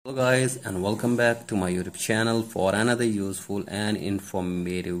Hello guys, and welcome back to my YouTube channel for another useful and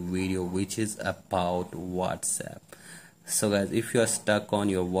informative video which is about WhatsApp. So guys, if you are stuck on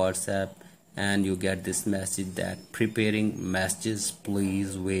your WhatsApp and you get this message that preparing messages,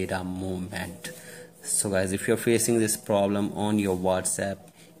 please wait a moment. So guys, if you're facing this problem on your WhatsApp,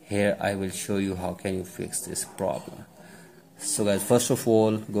 here I will show you how can you fix this problem. So guys, first of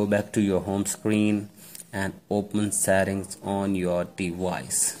all, go back to your home screen and open settings on your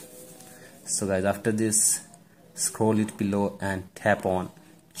device. So guys, after this, scroll it below and tap on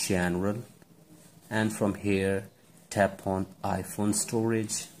general, and from here tap on iPhone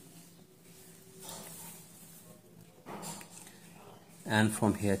storage, and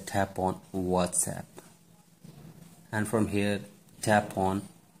from here tap on WhatsApp, and from here tap on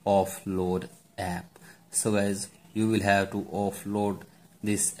offload app. So guys, you will have to offload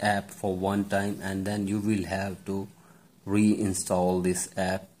this app for one time, and then you will have to reinstall this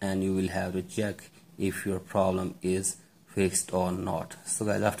app, and you will have to check if your problem is fixed or not. So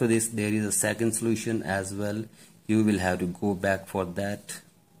guys, after this there is a second solution as well. You will have to go back for that,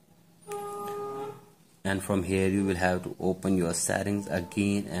 and from here you will have to open your settings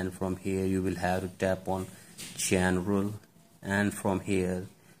again, and from here you will have to tap on general, and from here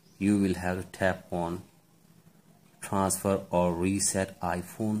you will have to tap on transfer or reset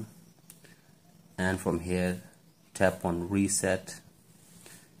iPhone, and from here tap on reset,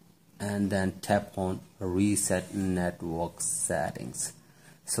 and then tap on reset network settings.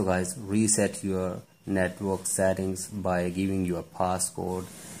 So guys, reset your network settings by giving your passcode,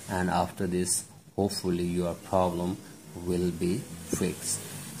 and after this hopefully your problem will be fixed.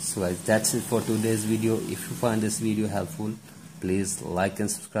 So guys, that's it for today's video. If you find this video helpful, please like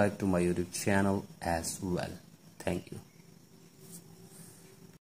and subscribe to my YouTube channel as well. Thank you.